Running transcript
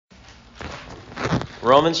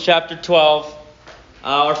Romans chapter 12.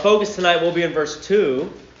 Our focus tonight will be in verse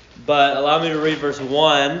 2, but allow me to read verse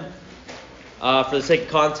 1 for the sake of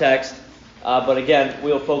context. But again,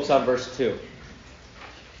 we'll focus on verse 2.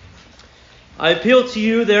 I appeal to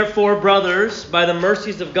you, therefore, brothers, by the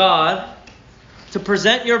mercies of God, to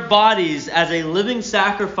present your bodies as a living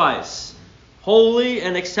sacrifice, holy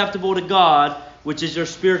and acceptable to God, which is your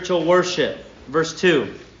spiritual worship. Verse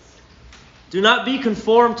 2. Do not be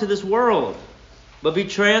conformed to this world, but be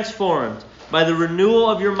transformed by the renewal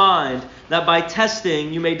of your mind, that by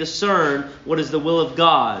testing you may discern what is the will of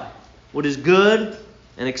God, what is good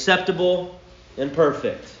and acceptable and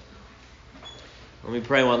perfect. Let me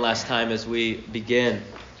pray one last time as we begin.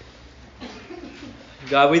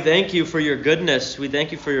 God, we thank you for your goodness. We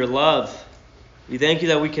thank you for your love. We thank you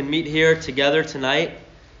that we can meet here together tonight.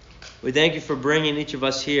 We thank you for bringing each of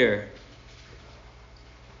us here.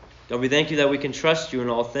 God, we thank you that we can trust you in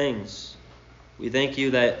all things. We thank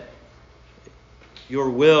you that your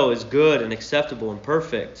will is good and acceptable and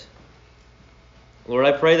perfect. Lord,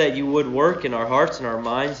 I pray that you would work in our hearts and our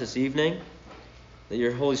minds this evening, that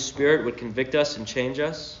your Holy Spirit would convict us and change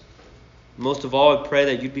us. Most of all, I pray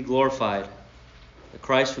that you'd be glorified, that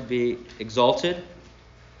Christ would be exalted,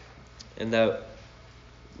 and that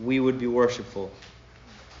we would be worshipful.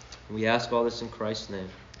 We ask all this in Christ's name.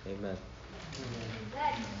 Amen.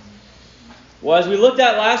 Well, as we looked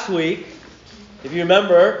at last week, if you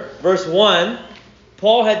remember, verse 1,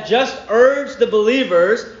 Paul had just urged the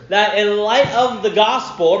believers that in light of the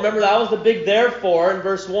gospel, remember that was the big therefore in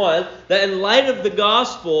verse 1, that in light of the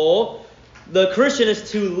gospel, the Christian is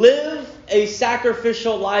to live a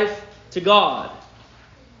sacrificial life to God.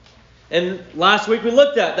 And last week we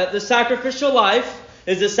looked at that the sacrificial life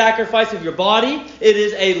is the sacrifice of your body. It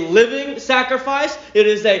is a living sacrifice. It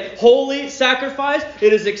is a holy sacrifice.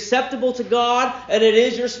 It is acceptable to God, and it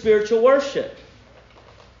is your spiritual worship.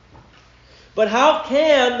 But how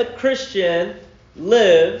can the Christian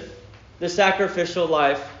live the sacrificial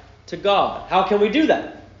life to God? How can we do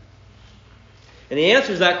that? And he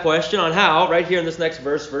answers that question on how right here in this next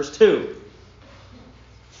verse, verse 2.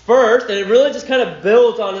 First, and it really just kind of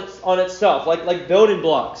builds on itself, like building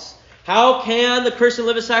blocks. How can the Christian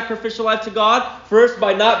live a sacrificial life to God? First,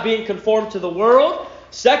 by not being conformed to the world.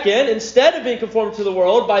 Second, instead of being conformed to the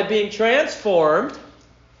world, by being transformed.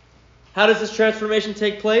 How does this transformation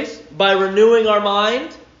take place? By renewing our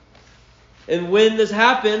mind. And when this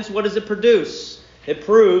happens, what does it produce? It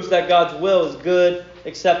proves that God's will is good,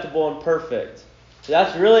 acceptable, and perfect. So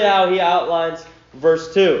that's really how he outlines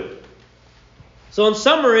verse 2. So in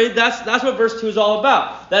summary, that's what verse 2 is all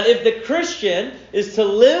about. That if the Christian is to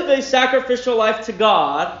live a sacrificial life to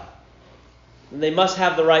God, then they must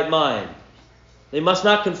have the right mind. They must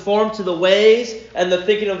not conform to the ways and the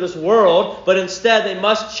thinking of this world, but instead they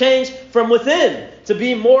must change from within to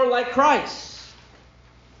be more like Christ.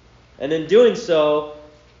 And in doing so,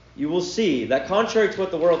 you will see that contrary to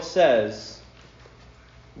what the world says,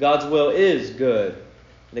 God's will is good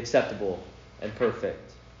and acceptable and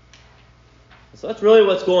perfect. So that's really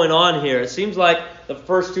what's going on here. It seems like the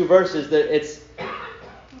first two verses that it's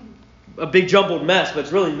a big jumbled mess, but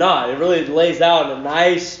it's really not. It really lays out in a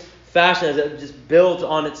nice fashion as it just builds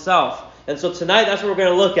on itself. And so tonight, that's what we're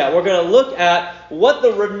going to look at. We're going to look at what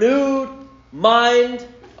the renewed mind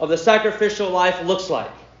of the sacrificial life looks like.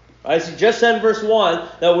 Right? So you just said in verse 1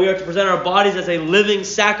 that we are to present our bodies as a living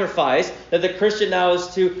sacrifice, that the Christian now is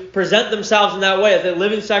to present themselves in that way, as a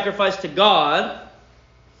living sacrifice to God.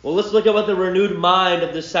 Well, let's look at what the renewed mind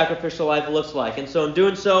of this sacrificial life looks like. And so in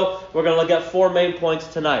doing so, we're going to look at 4 main points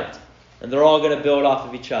tonight. And they're all going to build off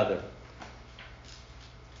of each other.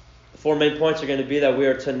 4 main points are going to be that we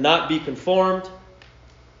are to not be conformed.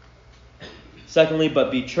 Secondly, but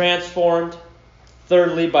be transformed.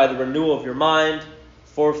 Thirdly, by the renewal of your mind.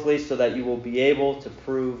 Fourthly, so that you will be able to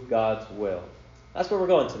prove God's will. That's where we're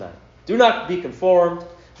going tonight. Do not be conformed,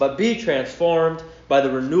 but be transformed by the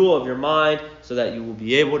renewal of your mind, so that you will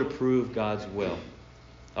be able to prove God's will.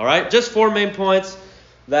 All right, just 4 main points.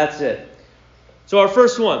 That's it. So our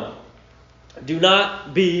first one, do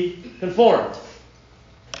not be conformed.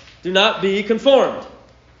 Do not be conformed.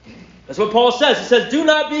 That's what Paul says. He says, do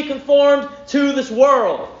not be conformed to this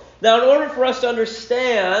world. Now, in order for us to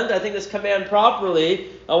understand, I think, this command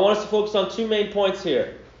properly, I want us to focus on 2 main points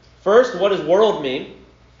here. First, what does world mean?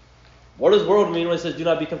 What does world mean when it says do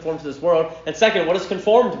not be conformed to this world? And second, what does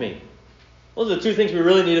conformed mean? Those are the 2 things we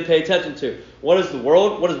really need to pay attention to. What does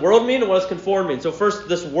world mean, and what does conformed mean? So first,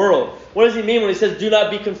 this world. What does he mean when he says do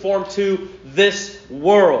not be conformed to this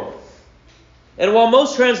world? And while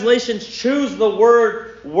most translations choose the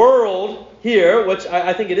word world here, which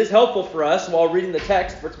I think it is helpful for us while reading the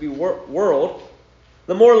text for it to be world,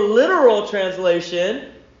 The more literal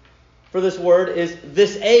translation for this word is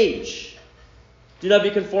this age. Do not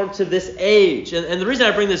be conformed to this age. And the reason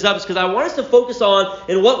I bring this up is because I want us to focus on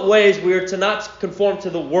in what ways we are to not conform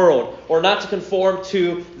to the world or not to conform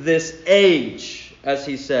to this age, as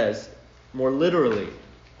he says, more literally.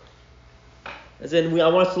 As in, I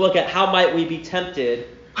want us to look at how might we be tempted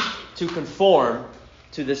to conform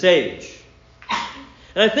to this age.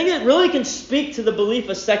 And I think it really can speak to the belief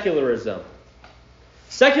of secularism.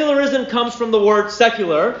 Secularism comes from the word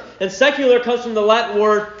secular, and secular comes from the Latin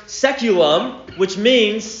word seculum, which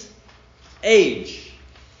means age,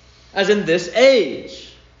 as in this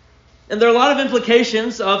age. And there are a lot of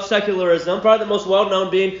implications of secularism, probably the most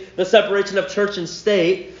well-known being the separation of church and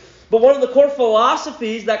state. But one of the core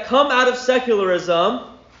philosophies that come out of secularism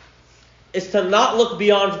is to not look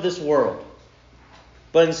beyond this world,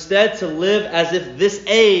 but instead to live as if this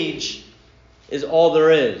age is all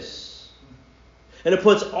there is. And it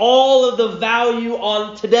puts all of the value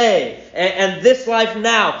on today and this life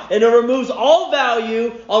now. And it removes all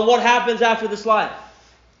value on what happens after this life.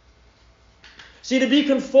 See, to be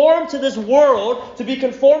conformed to this world, to be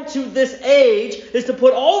conformed to this age, is to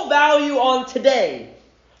put all value on today.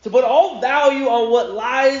 To put all value on what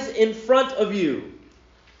lies in front of you.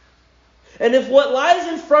 And if what lies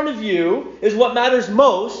in front of you is what matters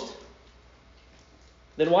most,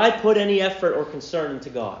 then why put any effort or concern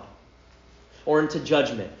into God? Or into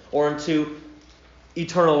judgment, or into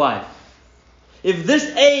eternal life? If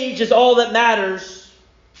this age is all that matters,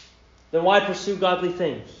 then why pursue godly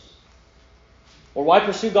things? Or why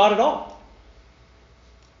pursue God at all?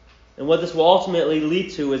 And what this will ultimately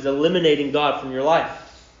lead to is eliminating God from your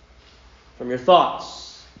life, from your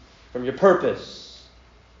thoughts, from your purpose,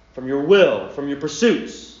 from your will, from your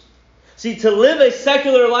pursuits. See, to live a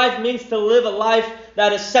secular life means to live a life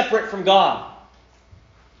that is separate from God.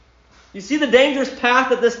 You see the dangerous path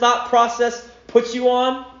that this thought process puts you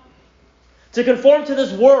on? To conform to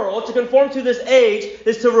this world, to conform to this age,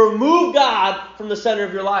 is to remove God from the center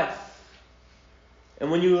of your life.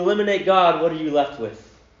 And when you eliminate God, what are you left with?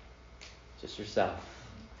 Just yourself.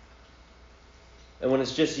 And when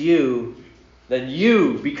it's just you, then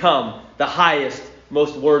you become the highest,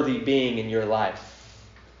 most worthy being in your life.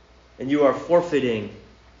 And you are forfeiting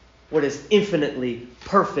what is infinitely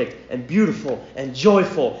perfect and beautiful and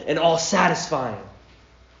joyful and all-satisfying.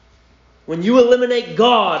 When you eliminate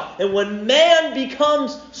God and when man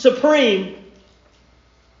becomes supreme,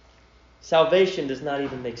 salvation does not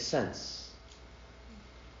even make sense.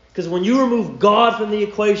 Because when you remove God from the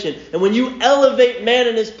equation and when you elevate man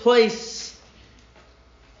in his place,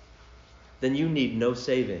 then you need no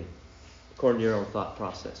saving. According to your own thought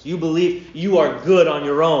process. You believe you are good on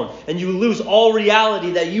your own. And you lose all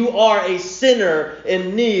reality that you are a sinner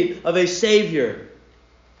in need of a Savior.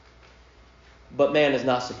 But man is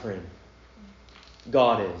not supreme.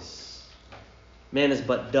 God is. Man is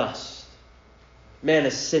but dust. Man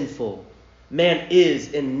is sinful. Man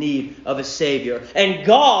is in need of a Savior. And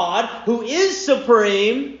God, who is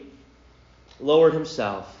supreme, lowered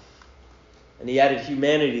himself. And he added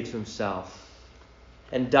humanity to himself.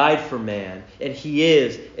 And died for man. And he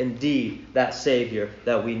is indeed that Savior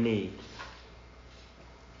that we need.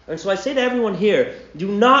 And so I say to everyone here, do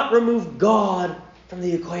not remove God from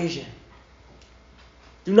the equation.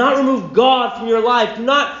 Do not remove God from your life. Do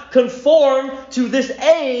not conform to this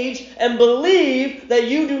age and believe that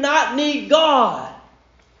you do not need God.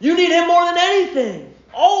 You need Him more than anything.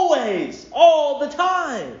 Always. All the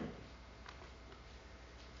time.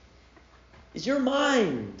 Is your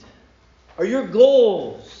mind, are your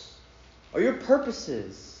goals, are your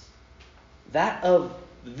purposes that of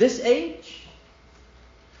this age?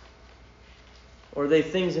 Or are they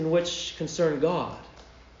things in which concern God?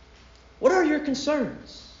 What are your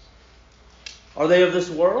concerns? Are they of this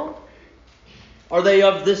world? Are they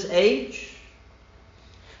of this age?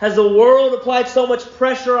 Has the world applied so much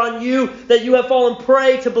pressure on you that you have fallen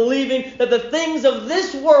prey to believing that the things of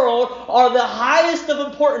this world are the highest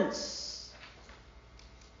of importance?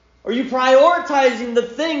 Are you prioritizing the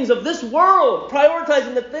things of this world,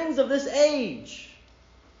 prioritizing the things of this age?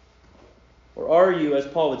 Or are you, as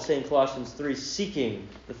Paul would say in Colossians 3, seeking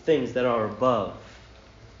the things that are above?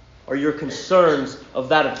 Are your concerns of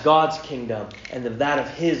that of God's kingdom and of that of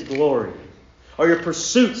His glory? Are your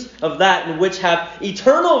pursuits of that in which have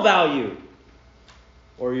eternal value?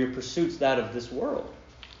 Or are your pursuits that of this world?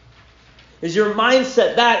 Is your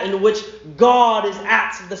mindset that in which God is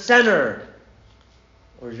at the center?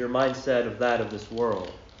 Or is your mindset of that of this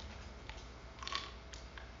world?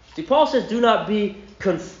 See, Paul says, do not be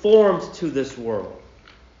conformed to this world.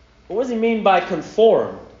 What does he mean by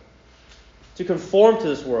conformed? To conform to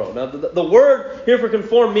this world. Now, the word here for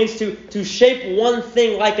conform means to shape one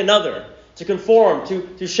thing like another. To conform,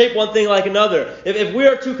 to shape one thing like another. If we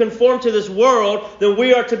are to conform to this world, then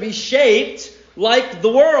we are to be shaped like the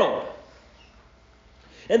world.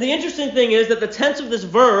 And the interesting thing is that the tense of this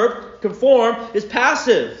verb, conform, is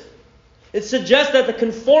passive. It suggests that the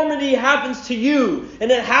conformity happens to you,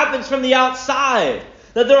 and it happens from the outside.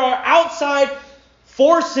 That there are outside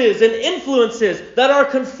forces and influences that are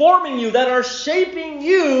conforming you, that are shaping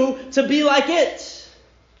you to be like it.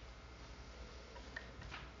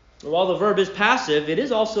 And while the verb is passive, it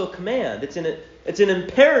is also a command. It's an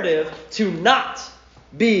imperative to not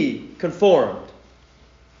be conformed.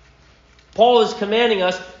 Paul is commanding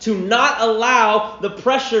us to not allow the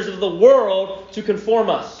pressures of the world to conform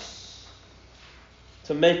us,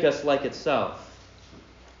 to make us like itself.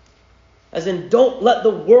 As in, don't let the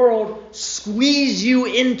world squeeze you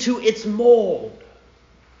into its mold.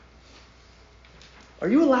 Are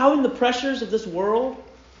you allowing the pressures of this world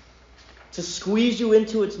to squeeze you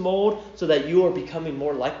into its mold so that you are becoming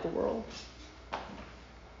more like the world?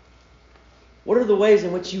 What are the ways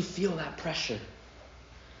in which you feel that pressure?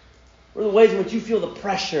 What are the ways in which you feel the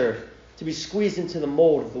pressure to be squeezed into the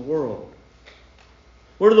mold of the world?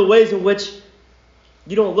 What are the ways in which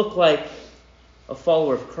you don't look like a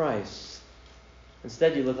follower of Christ?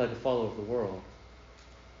 Instead, you look like a follower of the world.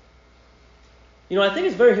 I think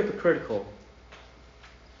it's very hypocritical.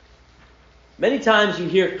 Many times you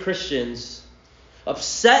hear Christians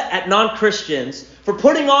upset at non-Christians for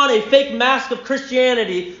putting on a fake mask of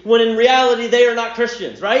Christianity when in reality they are not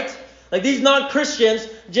Christians, right? Like these non-Christians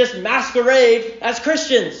just masquerade as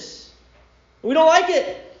Christians. We don't like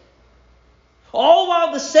it. All while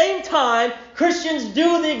at the same time, Christians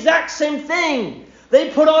do the exact same thing. They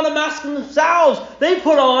put on a mask themselves. They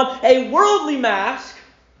put on a worldly mask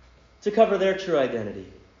to cover their true identity.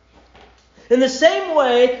 In the same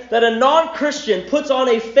way that a non-Christian puts on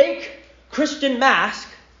a fake Christian mask,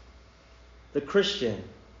 the Christian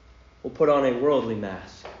will put on a worldly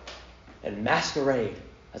mask and masquerade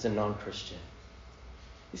as a non-Christian.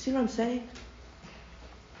 You see what I'm saying?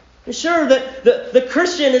 Sure, the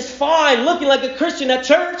Christian is fine looking like a Christian at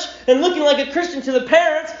church and looking like a Christian to the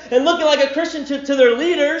parents and looking like a Christian to their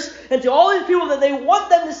leaders and to all these people that they want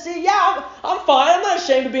them to see. Yeah, I'm fine. I'm not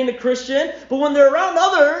ashamed of being a Christian. But when they're around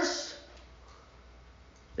others,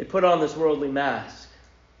 they put on this worldly mask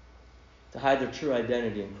to hide their true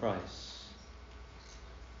identity in Christ.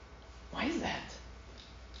 Why is that?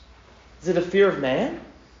 Is it a fear of man?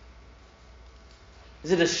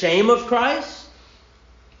 Is it a shame of Christ?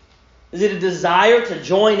 Is it a desire to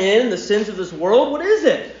join in the sins of this world? What is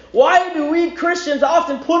it? Why do we Christians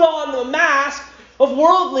often put on the mask of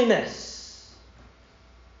worldliness?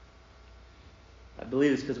 I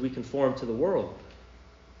believe it's because we conform to the world.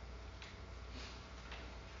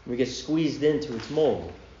 We get squeezed into its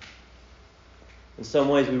mold. In some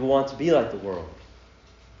ways, we want to be like the world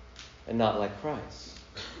and not like Christ.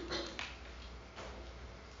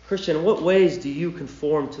 Christian, in what ways do you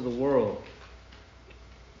conform to the world?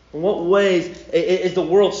 In what ways is the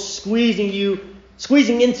world squeezing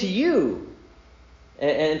into you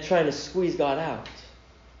and trying to squeeze God out?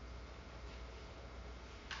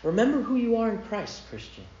 Remember who you are in Christ,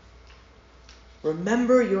 Christian.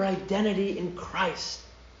 Remember your identity in Christ.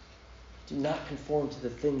 Do not conform to the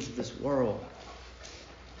things of this world.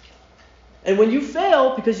 And when you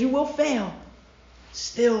fail, because you will fail,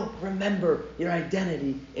 still remember your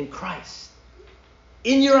identity in Christ.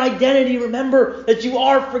 In your identity, remember that you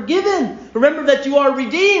are forgiven. Remember that you are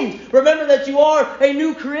redeemed. Remember that you are a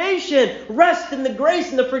new creation. Rest in the grace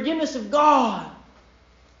and the forgiveness of God.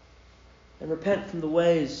 And repent from the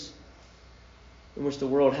ways in which the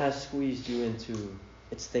world has squeezed you into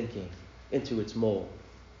its thinking, into its mold.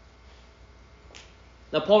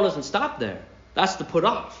 Now, Paul doesn't stop there. That's the put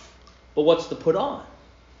off. But what's the put on?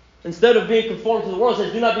 Instead of being conformed to the world, he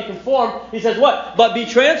says, do not be conformed. He says what? But be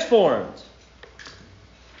transformed.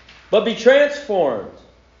 But be transformed.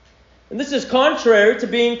 And this is contrary to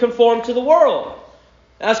being conformed to the world.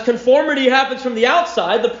 As conformity happens from the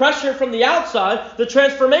outside, the pressure from the outside, the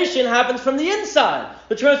transformation happens from the inside.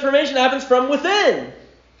 The transformation happens from within.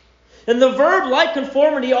 And the verb, like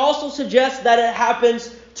conformity, also suggests that it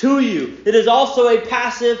happens to you. It is also a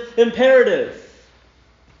passive imperative.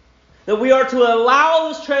 That we are to allow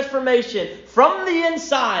this transformation from the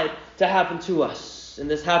inside to happen to us. And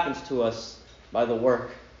this happens to us by the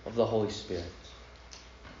work of the Holy Spirit.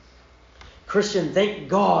 Christian, thank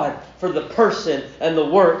God for the person and the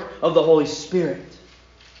work of the Holy Spirit.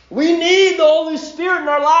 We need the Holy Spirit in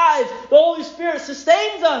our lives. The Holy Spirit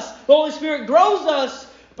sustains us. The Holy Spirit grows us,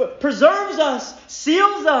 preserves us,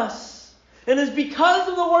 seals us. And it's because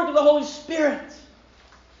of the work of the Holy Spirit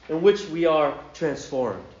in which we are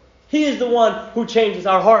transformed. He is the one who changes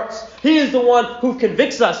our hearts. He is the one who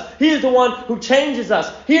convicts us. He is the one who changes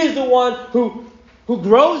us. He is the one who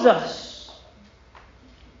grows us.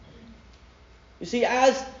 You see,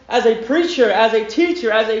 as a preacher, as a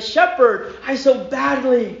teacher, as a shepherd, I so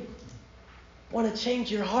badly want to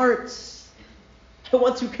change your hearts. I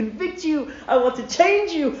want to convict you. I want to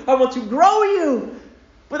change you. I want to grow you.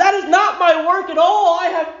 But that is not my work at all. I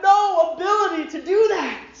have no ability to do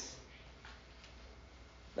that.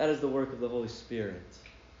 That is the work of the Holy Spirit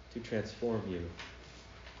to transform you.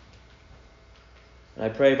 And I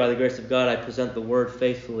pray by the grace of God I present the word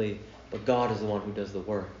faithfully, but God is the one who does the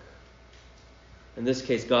work. In this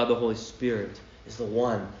case, God the Holy Spirit is the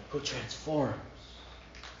one who transforms.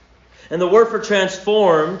 And the word for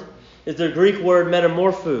transformed is the Greek word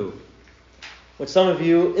metamorpho, which some of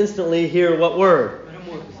you instantly hear what word?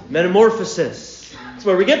 Metamorphosis. That's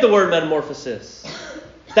where we get the word metamorphosis.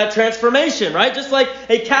 That transformation, right? Just like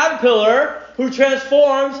a caterpillar who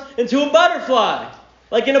transforms into a butterfly.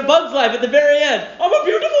 Like in A Bug's Life at the very end. I'm a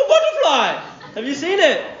beautiful butterfly. Have you seen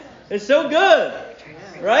it? It's so good.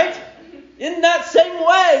 Right? In that same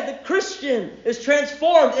way, the Christian is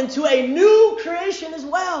transformed into a new creation as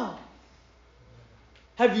well.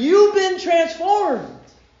 Have you been transformed?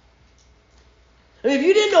 I mean, if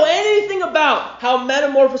you didn't know anything about how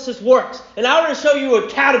metamorphosis works, and I were to show you a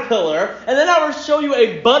caterpillar, and then I were to show you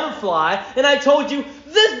a butterfly, and I told you,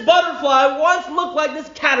 this butterfly once looked like this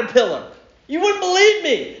caterpillar, you wouldn't believe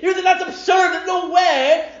me. You would think that's absurd. There's no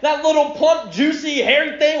way that little plump, juicy,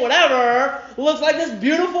 hairy thing, whatever, looks like this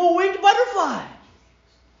beautiful winged butterfly.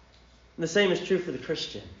 And the same is true for the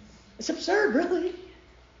Christian. It's absurd, really.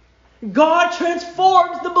 God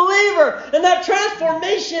transforms the believer, and that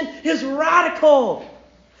transformation is radical.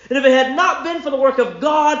 And if it had not been for the work of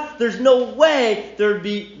God, there's no way there would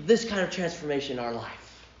be this kind of transformation in our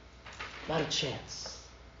life. Not a chance.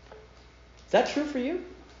 Is that true for you?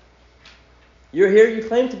 You're here, you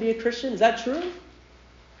claim to be a Christian. Is that true?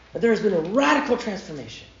 That there has been a radical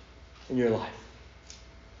transformation in your life.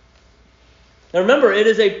 Now remember, it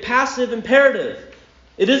is a passive imperative.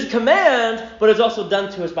 It is a command, but it's also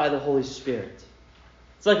done to us by the Holy Spirit.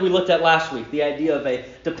 It's like we looked at last week, the idea of a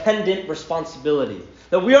dependent responsibility.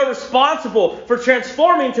 That we are responsible for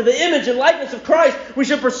transforming to the image and likeness of Christ. We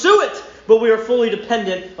should pursue it, but we are fully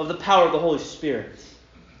dependent of the power of the Holy Spirit.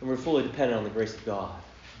 And we're fully dependent on the grace of God.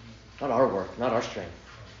 Not our work, not our strength,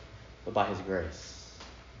 but by His grace.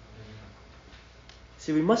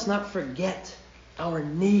 See, we must not forget our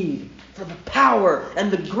need for the power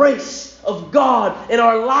and the grace of God in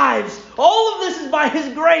our lives. All of this is by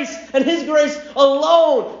His grace and His grace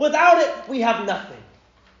alone. Without it, we have nothing.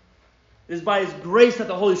 It is by His grace that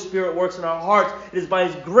the Holy Spirit works in our hearts. It is by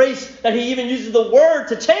His grace that He even uses the Word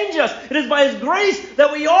to change us. It is by His grace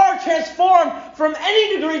that we are transformed from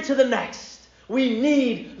any degree to the next. We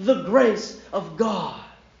need the grace of God.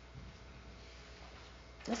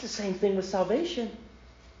 That's the same thing with salvation.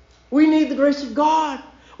 We need the grace of God.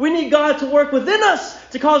 We need God to work within us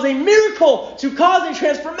to cause a miracle, to cause a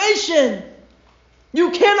transformation.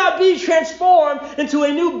 You cannot be transformed into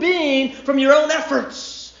a new being from your own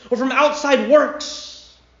efforts or from outside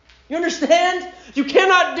works. You understand? You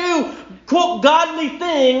cannot do, quote, godly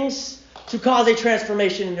things to cause a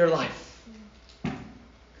transformation in your life.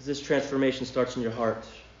 Because this transformation starts in your heart.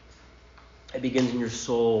 It begins in your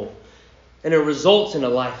soul. And it results in a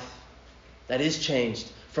life that is changed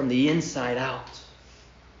from the inside out.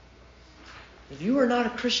 If you are not a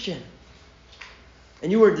Christian, and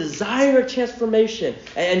you are desiring a transformation,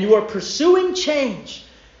 and you are pursuing change,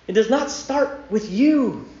 it does not start with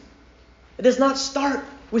you. It does not start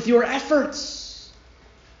with your efforts.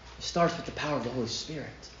 It starts with the power of the Holy Spirit.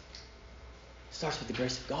 It starts with the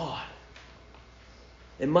grace of God.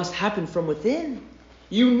 It must happen from within.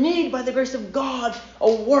 You need, by the grace of God, a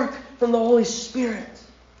work from the Holy Spirit.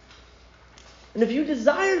 And if you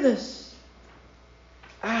desire this,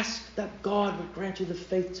 ask that God would grant you the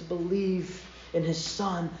faith to believe in His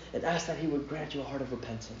Son, and ask that He would grant you a heart of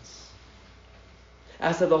repentance.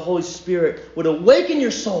 Ask that the Holy Spirit would awaken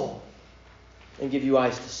your soul and give you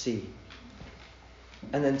eyes to see.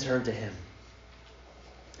 And then turn to Him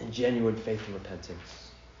in genuine faith and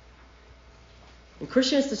repentance. And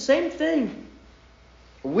Christian, it's the same thing.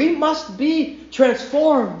 We must be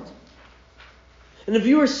transformed. And if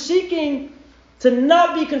you are seeking to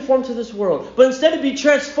not be conformed to this world, but instead to be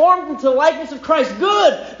transformed into the likeness of Christ,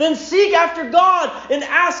 good, then seek after God and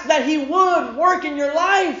ask that He would work in your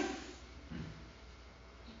life.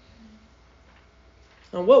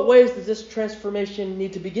 Now, what ways does this transformation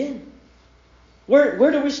need to begin?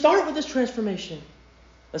 Where do we start with this transformation?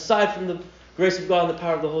 Aside from the grace of God and the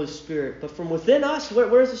power of the Holy Spirit. But from within us, where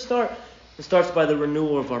does it start? It starts by the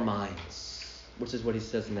renewal of our minds, which is what he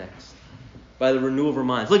says next. By the renewal of our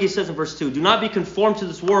minds. Look, he says in verse 2, do not be conformed to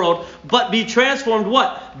this world, but be transformed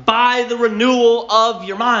what? By the renewal of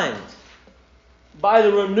your mind. By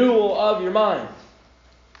the renewal of your mind.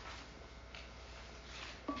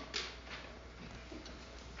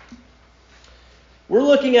 We're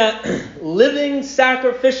looking at living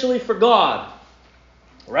sacrificially for God.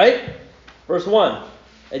 Right? Verse 1.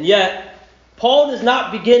 And yet, Paul does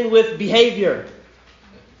not begin with behavior.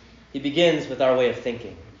 He begins with our way of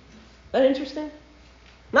thinking. Isn't that interesting?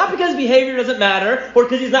 Not because behavior doesn't matter, or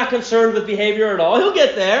because he's not concerned with behavior at all. He'll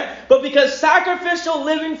get there. But because sacrificial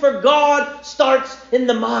living for God starts in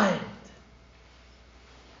the mind.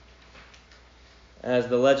 As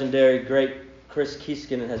the legendary great Chris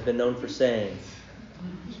Kieskinen has been known for saying,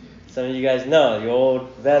 some of you guys know, the old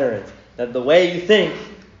veterans, that the way you think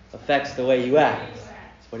affects the way you act.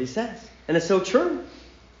 That's what he says. And it's so true.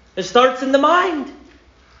 It starts in the mind.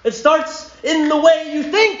 It starts in the way you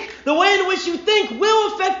think. The way in which you think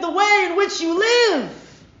will affect the way in which you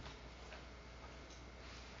live.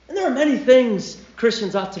 And there are many things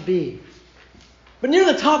Christians ought to be. But near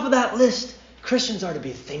the top of that list, Christians are to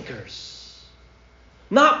be thinkers.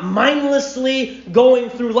 Not mindlessly going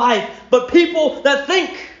through life, but people that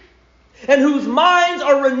think. And whose minds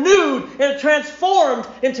are renewed and transformed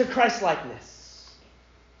into Christ-likeness.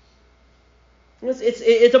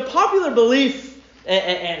 It's a popular belief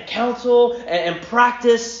and counsel and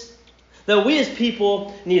practice that we as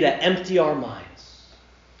people need to empty our minds.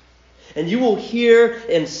 And you will hear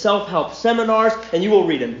in self-help seminars, and you will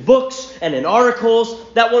read in books and in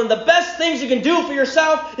articles, that one of the best things you can do for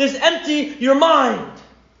yourself is empty your mind.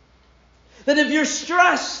 That if you're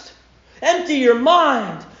stressed, empty your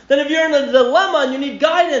mind. That if you're in a dilemma and you need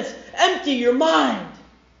guidance, empty your mind.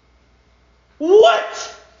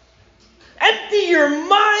 What? Empty your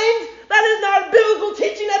mind? That is not biblical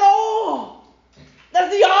teaching at all.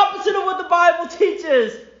 That's the opposite of what the Bible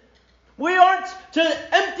teaches. We aren't to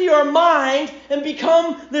empty our mind and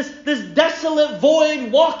become this desolate,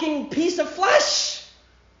 void, walking piece of flesh.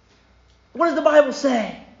 What does the Bible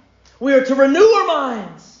say? We are to renew our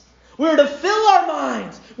minds. We are to fill our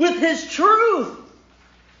minds with His truth.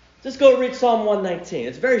 Just go read Psalm 119.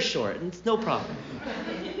 It's very short, and it's no problem.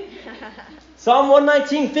 Psalm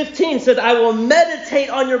 119:15 says, I will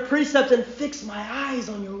meditate on your precepts and fix my eyes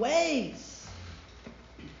on your ways.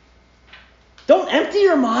 Don't empty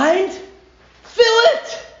your mind. Fill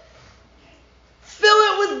it. Fill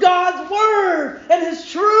it with God's Word and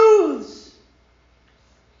His truths.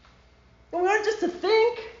 And we aren't just to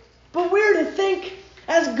think, but we're to think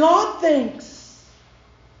as God thinks.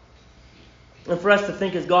 And for us to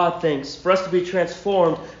think as God thinks, for us to be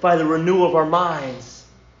transformed by the renewal of our minds,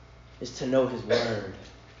 is to know His Word.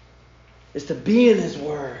 Is to be in His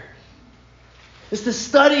Word. Is to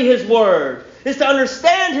study His Word. Is to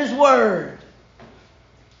understand His Word.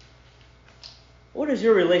 What does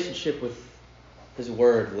your relationship with His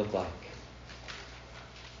Word look like?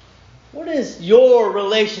 What does your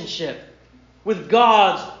relationship with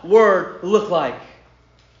God's Word look like?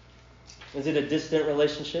 Is it a distant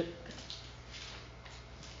relationship?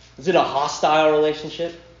 Is it a hostile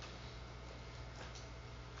relationship?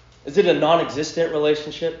 Is it a non-existent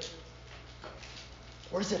relationship?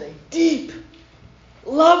 Or is it a deep,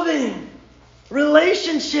 loving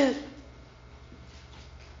relationship?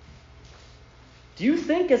 Do you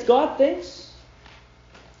think as God thinks?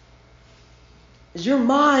 Is your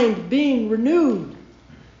mind being renewed?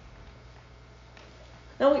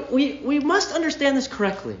 Now, we must understand this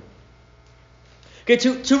correctly. Okay,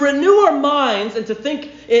 to renew our minds and to think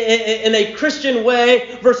in a Christian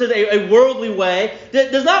way versus a worldly way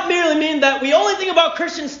does not merely mean that we only think about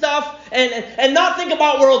Christian stuff and not think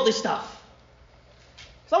about worldly stuff.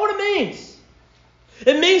 That's not what it means.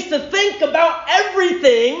 It means to think about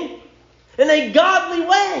everything in a godly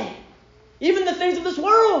way, even the things of this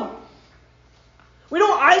world. We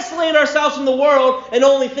don't isolate ourselves from the world and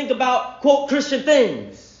only think about, quote, Christian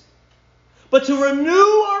things. But to renew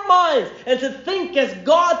our minds and to think as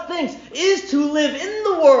God thinks is to live in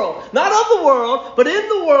the world. Not of the world, but in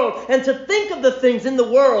the world. And to think of the things in the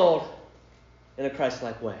world in a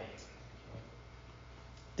Christ-like way.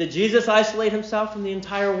 Did Jesus isolate Himself from the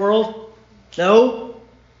entire world? No.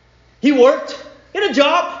 He worked. He had a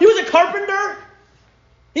job. He was a carpenter.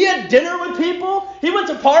 He had dinner with people. He went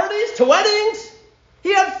to parties, to weddings.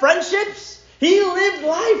 He had friendships. He lived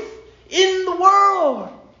life in the world.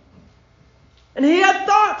 And he had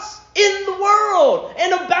thoughts in the world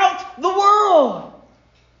and about the world.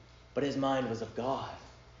 but his mind was of God.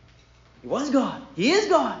 He was God. He is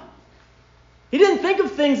God. He didn't think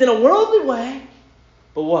of things in a worldly way,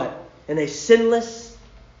 but what? In a sinless,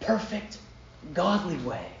 perfect, godly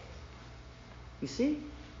way. You see?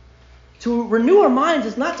 To renew our minds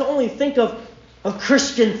is not to only think of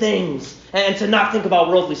Christian things and to not think about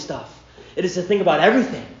worldly stuff. It is to think about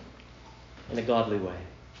everything in a godly way.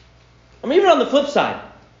 I mean, even on the flip side,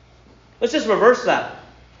 let's just reverse that.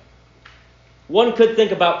 One could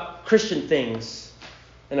think about Christian things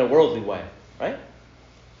in a worldly way, right?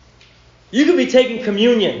 You could be taking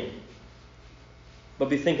communion, but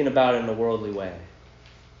be thinking about it in a worldly way.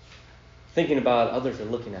 Thinking about others are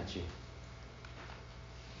looking at you.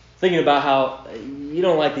 Thinking about how you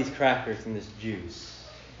don't like these crackers and this juice.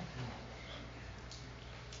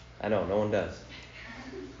 I know, no one does.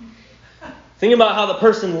 Thinking about how the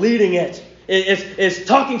person leading it is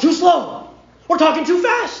talking too slow. Or talking too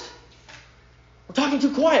fast. Or talking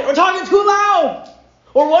too quiet. Or talking too loud.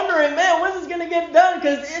 Or wondering, man, when's this going to get done?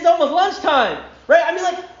 Because it's almost lunchtime. Right? I mean,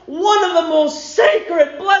 like, one of the most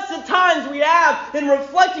sacred, blessed times we have in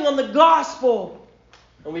reflecting on the gospel.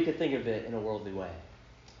 And we could think of it in a worldly way.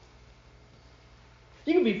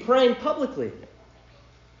 You could be praying publicly,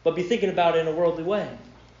 but be thinking about it in a worldly way.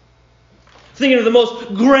 Thinking of the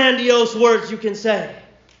most grandiose words you can say.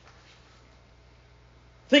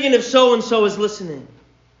 Thinking if so-and-so is listening.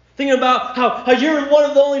 Thinking about how you're one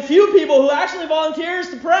of the only few people who actually volunteers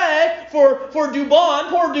to pray for Dubon.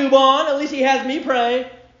 Poor Dubon. At least he has me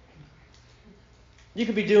pray. You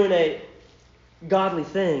could be doing a godly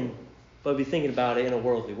thing, but be thinking about it in a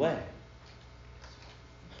worldly way.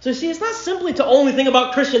 So you see, it's not simply to only think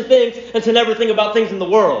about Christian things and to never think about things in the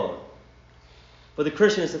world. But the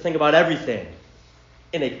Christian is to think about everything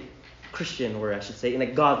in a Christian, or I should say, in a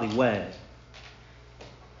godly way.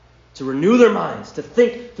 To renew their minds, to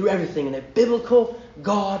think through everything in a biblical,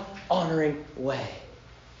 God-honoring way.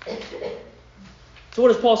 So what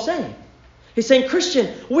is Paul saying? He's saying,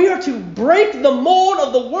 Christian, we are to break the mold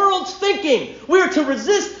of the world's thinking. We are to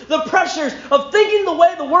resist the pressures of thinking the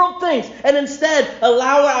way the world thinks and instead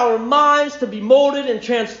allow our minds to be molded and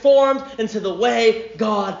transformed into the way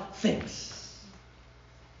God thinks.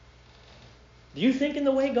 Do you think in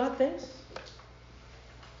the way God thinks?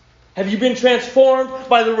 Have you been transformed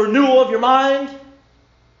by the renewal of your mind?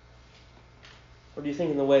 Or do you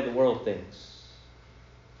think in the way the world thinks?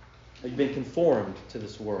 Have you been conformed to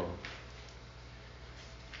this world?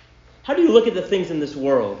 How do you look at the things in this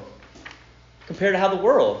world compared to how the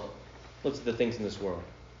world looks at the things in this world?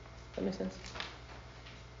 Does that make sense?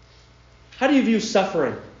 How do you view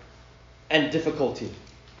suffering and difficulty?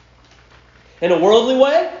 In a worldly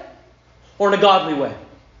way or in a godly way?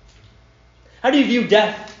 How do you view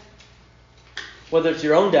death? Whether it's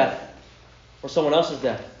your own death or someone else's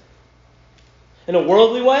death. In a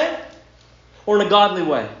worldly way or in a godly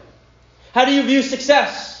way? How do you view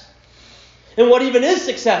success? And what even is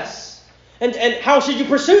success? And how should you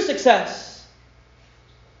pursue success?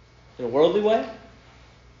 In a worldly way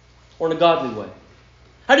or in a godly way?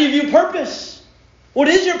 How do you view purpose? What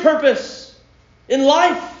is your purpose in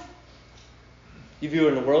life? You view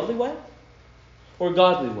it in a worldly way or a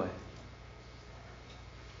godly way?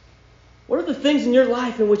 What are the things in your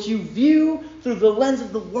life in which you view through the lens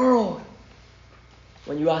of the world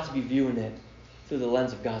when you ought to be viewing it through the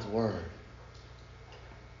lens of God's Word?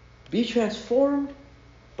 Be transformed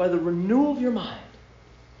by the renewal of your mind.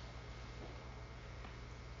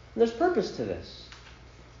 And there's purpose to this.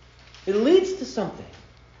 It leads to something,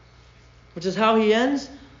 which is how he ends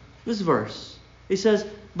this verse. He says,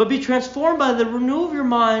 but be transformed by the renewal of your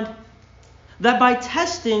mind, that by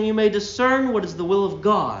testing you may discern what is the will of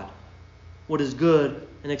God, what is good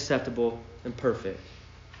and acceptable and perfect.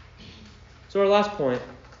 So our last point,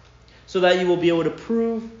 so that you will be able to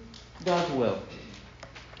prove God's will.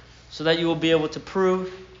 So that you will be able to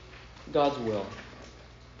prove God's will.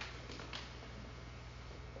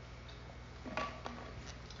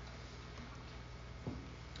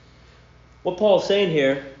 What Paul is saying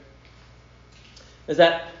here is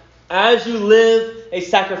that as you live a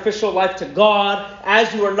sacrificial life to God,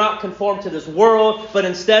 as you are not conformed to this world, but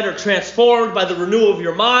instead are transformed by the renewal of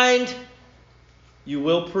your mind, you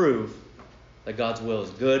will prove that God's will is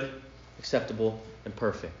good, acceptable, and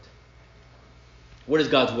perfect. What is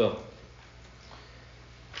God's will?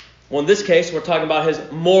 Well, in this case, we're talking about his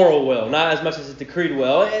moral will, not as much as his decreed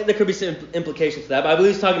will. There could be some implications to that, but I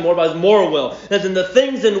believe he's talking more about his moral will, as in the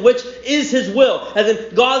things in which is his will, as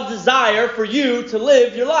in God's desire for you to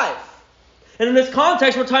live your life. And in this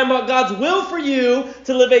context, we're talking about God's will for you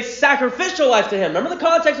to live a sacrificial life to him. Remember the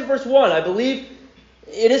context of verse 1. I believe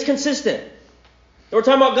it is consistent. We're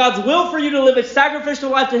talking about God's will for you to live a sacrificial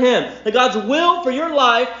life to Him. That God's will for your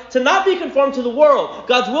life to not be conformed to the world.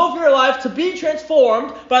 God's will for your life to be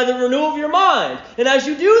transformed by the renewal of your mind. And as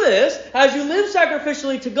you do this, as you live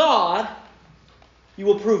sacrificially to God, you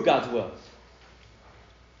will prove God's will.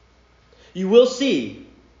 You will see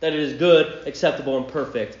that it is good, acceptable, and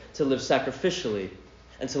perfect to live sacrificially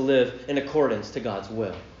and to live in accordance to God's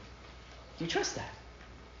will. Do you trust that?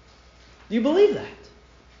 Do you believe that?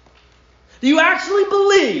 Do you actually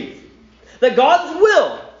believe that God's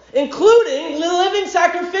will, including living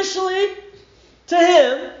sacrificially to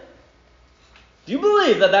Him, do you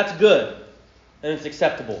believe that that's good and it's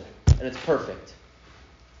acceptable and it's perfect?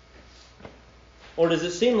 Or does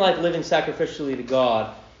it seem like living sacrificially to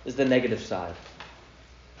God is the negative side?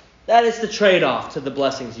 That is the trade-off to the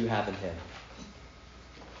blessings you have in Him.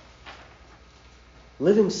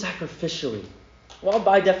 Living sacrificially, well,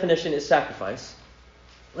 by definition, is sacrifice.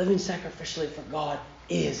 Living sacrificially for God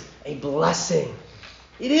is a blessing.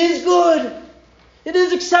 It is good. It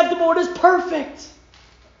is acceptable. It is perfect.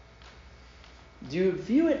 Do you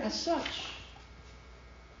view it as such?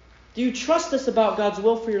 Do you trust this about God's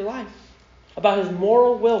will for your life? About His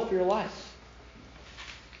moral will for your life?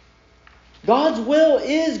 God's will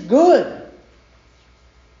is good.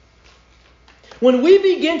 When we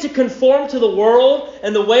begin to conform to the world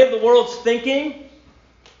and the way of the world's thinking,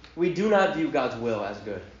 we do not view God's will as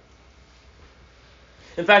good.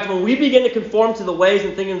 In fact, when we begin to conform to the ways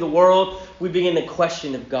and thinking of the world, we begin to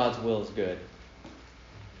question if God's will is good.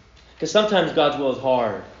 Because sometimes God's will is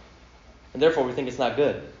hard, and therefore we think it's not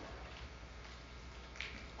good.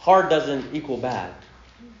 Hard doesn't equal bad.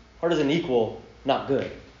 Hard doesn't equal not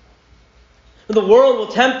good. The world will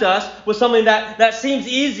tempt us with something that seems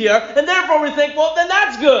easier, and therefore we think, well, then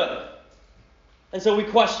that's good. And so we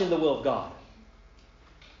question the will of God.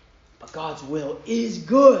 But God's will is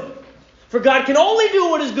good. For God can only do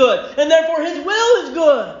what is good, and therefore His will is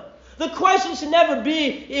good. The question should never be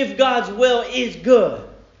if God's will is good.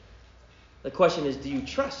 The question is, do you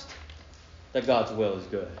trust that God's will is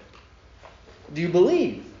good? Do you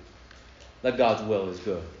believe that God's will is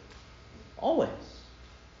good? Always.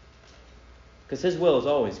 Because His will is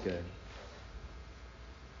always good.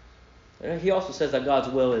 And He also says that God's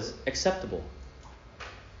will is acceptable.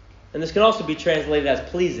 And this can also be translated as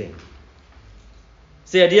pleasing.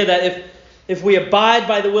 It's the idea that if we abide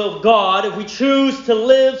by the will of God, if we choose to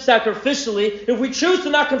live sacrificially, if we choose to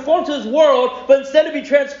not conform to this world, but instead to be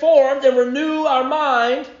transformed and renew our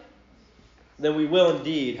mind, then we will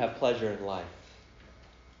indeed have pleasure in life.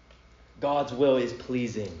 God's will is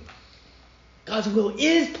pleasing. God's will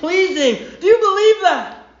is pleasing. Do you believe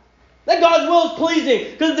that? That God's will is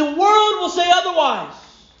pleasing? Because the world will say otherwise.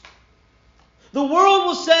 The world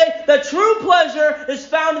will say that true pleasure is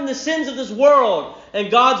found in the sins of this world, and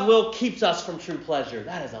God's will keeps us from true pleasure.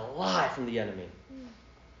 That is a lie from the enemy.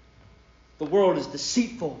 The world is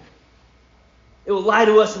deceitful. It will lie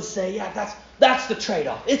to us and say, yeah, that's the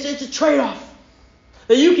trade-off. It's a trade-off.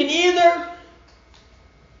 That you can either,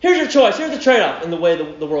 here's your choice, here's the trade-off in the way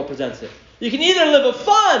the world presents it. You can either live a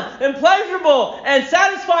fun and pleasurable and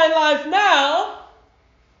satisfying life now,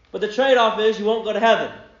 but the trade-off is you won't go to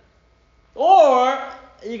heaven. Or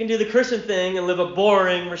you can do the Christian thing and live a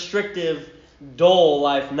boring, restrictive, dull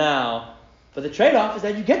life now. But the trade-off is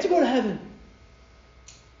that you get to go to heaven.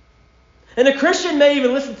 And a Christian may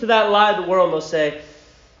even listen to that lie of the world and they'll say,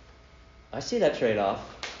 I see that trade-off,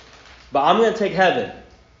 but I'm going to take heaven.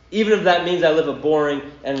 Even if that means I live a boring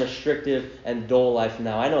and restrictive and dull life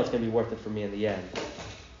now. I know it's going to be worth it for me in the end.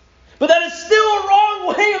 But that is still a wrong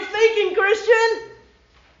way of thinking, Christian.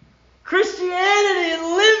 Christianity and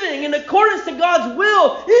living in accordance to God's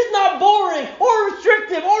will is not boring or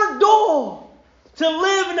restrictive or dull. To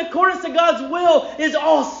live in accordance to God's will is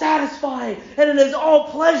all satisfying and it is all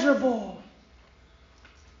pleasurable.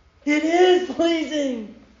 It is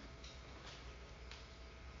pleasing.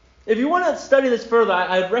 If you want to study this further,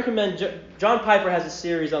 I'd recommend John Piper has a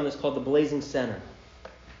series on this called The Blazing Center.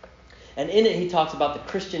 And in it he talks about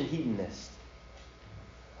the Christian hedonist.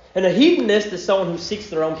 And a hedonist is someone who seeks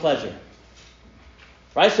their own pleasure.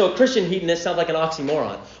 Right? So a Christian hedonist sounds like an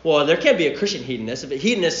oxymoron. Well, there can't be a Christian hedonist. If a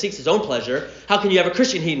hedonist seeks his own pleasure, how can you have a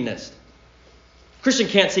Christian hedonist? A Christian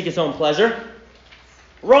can't seek his own pleasure.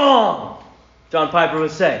 Wrong, John Piper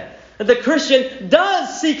would say. And the Christian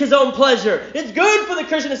does seek his own pleasure. It's good for the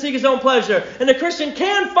Christian to seek his own pleasure. And the Christian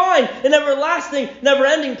can find an everlasting,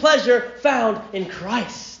 never-ending pleasure found in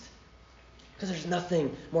Christ. Because there's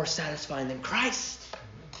nothing more satisfying than Christ.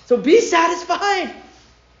 So be satisfied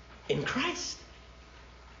in Christ.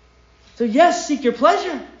 So yes, seek your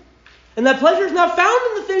pleasure. And that pleasure is not found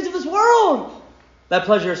in the things of this world. That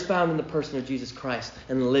pleasure is found in the person of Jesus Christ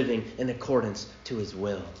and living in accordance to His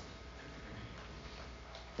will.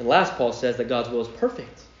 And last, Paul says that God's will is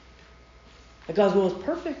perfect. That God's will is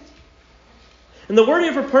perfect. And the word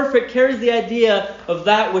here for perfect carries the idea of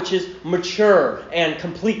that which is mature and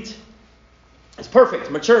complete. It's perfect,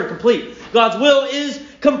 mature, and complete. God's will is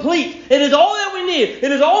complete. It is all that we need.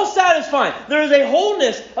 It is all satisfying. There is a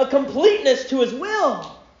wholeness, a completeness to His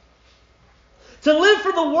will. To live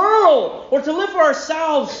for the world or to live for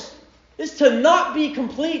ourselves is to not be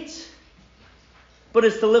complete, but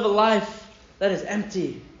is to live a life that is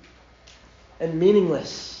empty and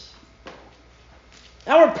meaningless.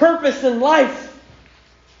 Our purpose in life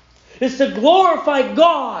is to glorify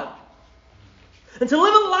God. And to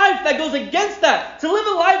live a life that goes against that, to live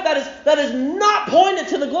a life that is not pointed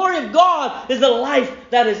to the glory of God, is a life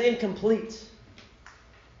that is incomplete.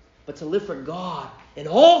 But to live for God in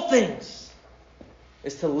all things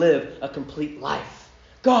is to live a complete life.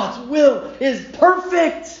 God's will is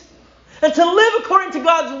perfect. And to live according to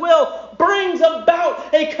God's will brings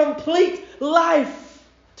about a complete life.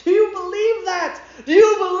 Do you believe that? Do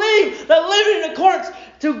you believe that living in accordance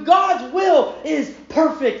to God's will is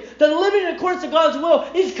perfect? That living in accordance to God's will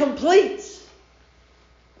is complete?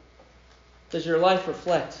 Does your life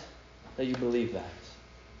reflect that you believe that?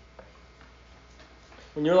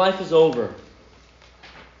 When your life is over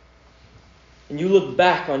and you look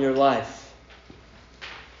back on your life,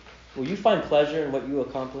 will you find pleasure in what you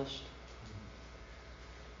accomplished?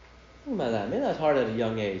 Think about that. Maybe that's hard at a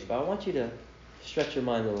young age, but I want you to stretch your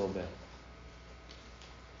mind a little bit.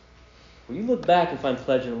 Will you look back and find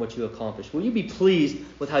pleasure in what you accomplished? Will you be pleased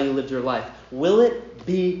with how you lived your life? Will it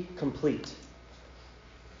be complete?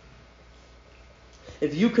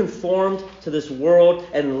 If you conformed to this world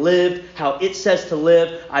and lived how it says to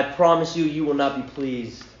live, I promise you, you will not be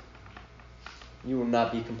pleased. You will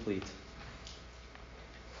not be complete.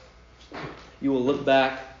 You will look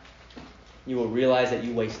back. You will realize that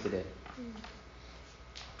you wasted it.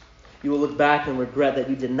 You will look back and regret that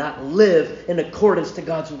you did not live in accordance to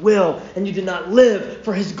God's will, and you did not live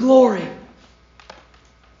for His glory.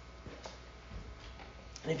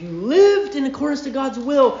 And if you lived in accordance to God's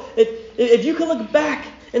will, if you can look back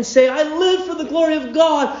and say, I lived for the glory of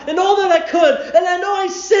God and all that I could, and I know I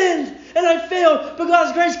sinned and I failed, but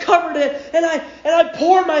God's grace covered it, and I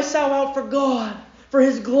poured myself out for God, for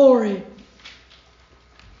His glory,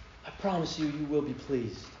 I promise you, you will be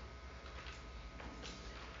pleased.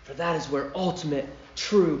 For that is where ultimate,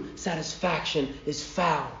 true satisfaction is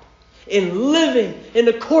found. In living in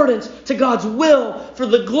accordance to God's will for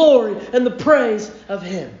the glory and the praise of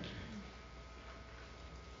Him.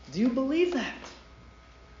 Do you believe that?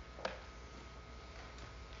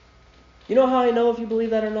 You know how I know if you believe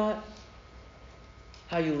that or not?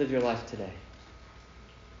 How you live your life today.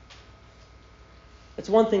 It's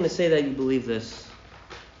one thing to say that you believe this.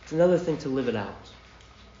 It's another thing to live it out.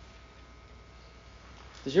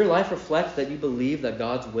 Does your life reflect that you believe that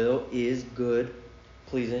God's will is good,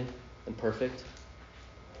 pleasing, and perfect?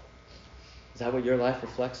 Is that what your life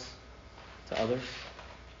reflects to others?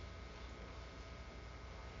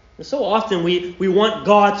 And so often we want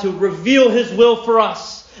God to reveal His will for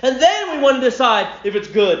us. And then we want to decide if it's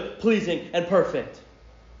good, pleasing, and perfect.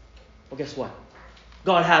 Well, guess what?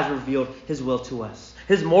 God has revealed His will to us.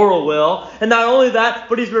 His moral will. And not only that,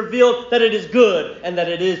 but He's revealed that it is good, and that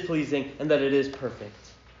it is pleasing, and that it is perfect.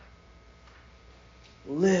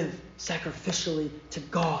 Live sacrificially to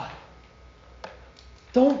God.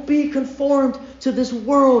 Don't be conformed to this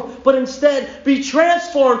world, but instead be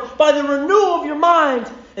transformed by the renewal of your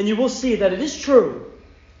mind. And you will see that it is true,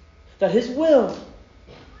 that His will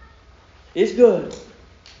is good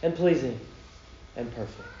and pleasing and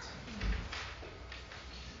perfect.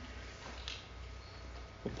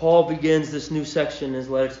 And Paul begins this new section in his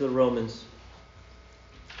letter to the Romans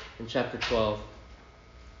in chapter 12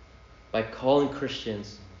 by calling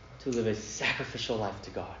Christians to live a sacrificial life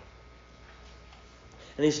to God.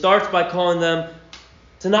 And he starts by calling them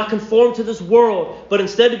to not conform to this world, but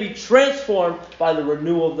instead to be transformed by the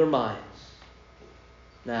renewal of their minds.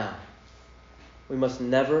 Now, we must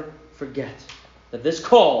never forget that this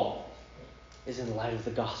call is in light of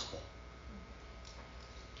the gospel.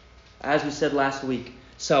 As we said last week,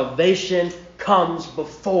 salvation comes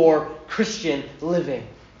before Christian living.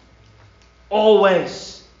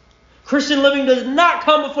 Always. Christian living does not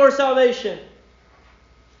come before salvation.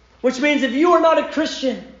 Which means if you are not a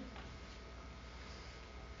Christian,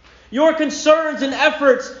 your concerns and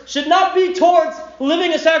efforts should not be towards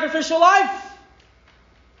living a sacrificial life.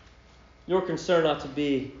 Your concern ought to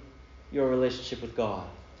be your relationship with God.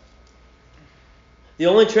 The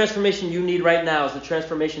only transformation you need right now is the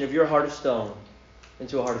transformation of your heart of stone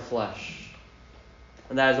into a heart of flesh.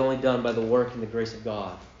 And that is only done by the work and the grace of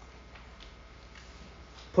God.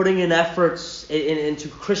 Putting in efforts into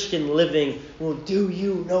Christian living will do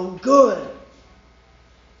you no good.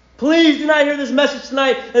 Please do not hear this message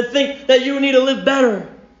tonight and think that you need to live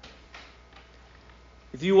better.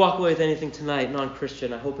 If you walk away with anything tonight,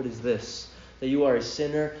 non-Christian, I hope it is this: that you are a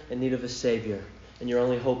sinner in need of a Savior, and your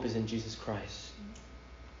only hope is in Jesus Christ.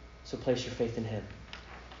 So place your faith in Him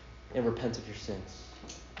and repent of your sins.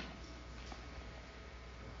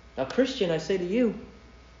 Now, Christian, I say to you,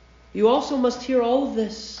 you also must hear all of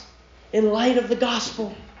this in light of the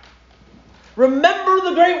gospel. Remember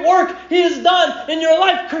the great work He has done in your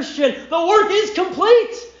life, Christian. The work is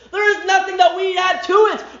complete. There is nothing that we add to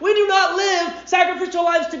it. We do not live sacrificial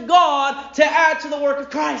lives to God to add to the work of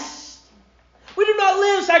Christ. We do not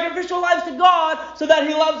live sacrificial lives to God so that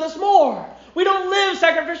He loves us more. We don't live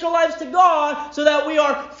sacrificial lives to God so that we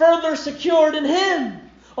are further secured in Him.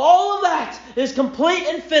 All of that is complete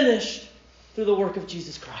and finished through the work of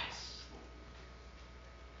Jesus Christ.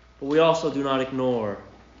 But we also do not ignore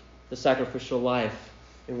the sacrificial life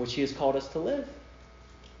in which He has called us to live.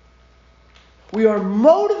 We are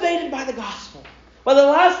motivated by the gospel. By the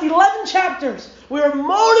last 11 chapters, we are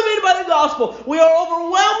motivated by the gospel. We are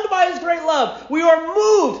overwhelmed by His great love. We are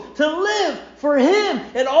moved to live for Him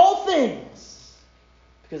in all things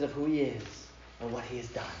because of who He is and what He has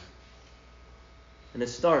done. And it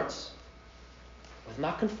starts with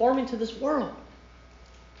not conforming to this world,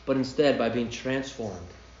 but instead by being transformed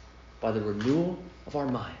by the renewal of our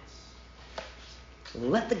minds. And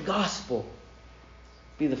let the gospel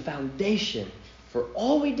be the foundation for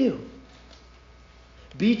all we do.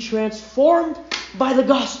 Be transformed by the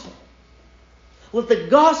gospel. Let the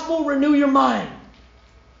gospel renew your mind.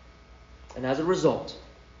 And as a result,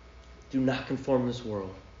 do not conform this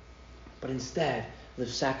world, but instead live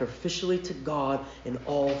sacrificially to God in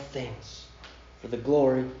all things for the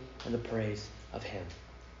glory and the praise of Him.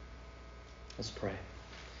 Let's pray.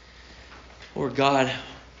 Lord God,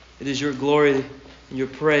 it is your glory and your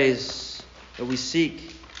praise that we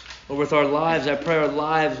seek. Lord, with our lives, I pray our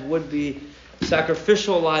lives would be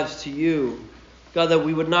sacrificial lives to you. God, that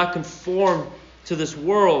we would not conform to this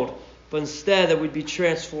world, but instead that we'd be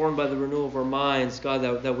transformed by the renewal of our minds. God,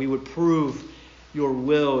 that we would prove your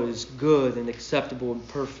will is good and acceptable and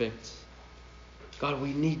perfect. God,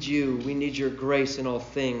 we need you. We need your grace in all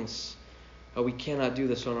things. God, we cannot do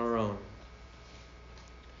this on our own.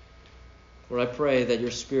 Lord, I pray that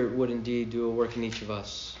your Spirit would indeed do a work in each of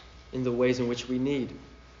us in the ways in which we need.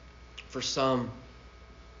 For some,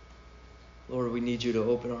 Lord, we need you to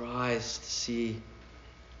open our eyes to see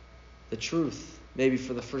the truth, maybe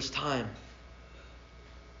for the first time.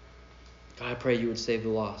 God, I pray you would save the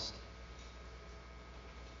lost.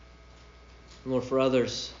 And Lord, for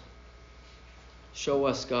others, show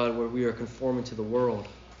us, God, where we are conforming to the world.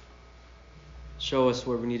 Show us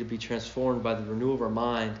where we need to be transformed by the renewal of our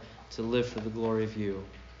mind to live for the glory of you.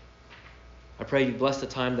 I pray you bless the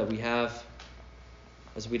time that we have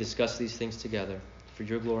as we discuss these things together for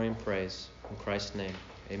your glory and praise. In Christ's name,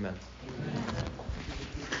 amen.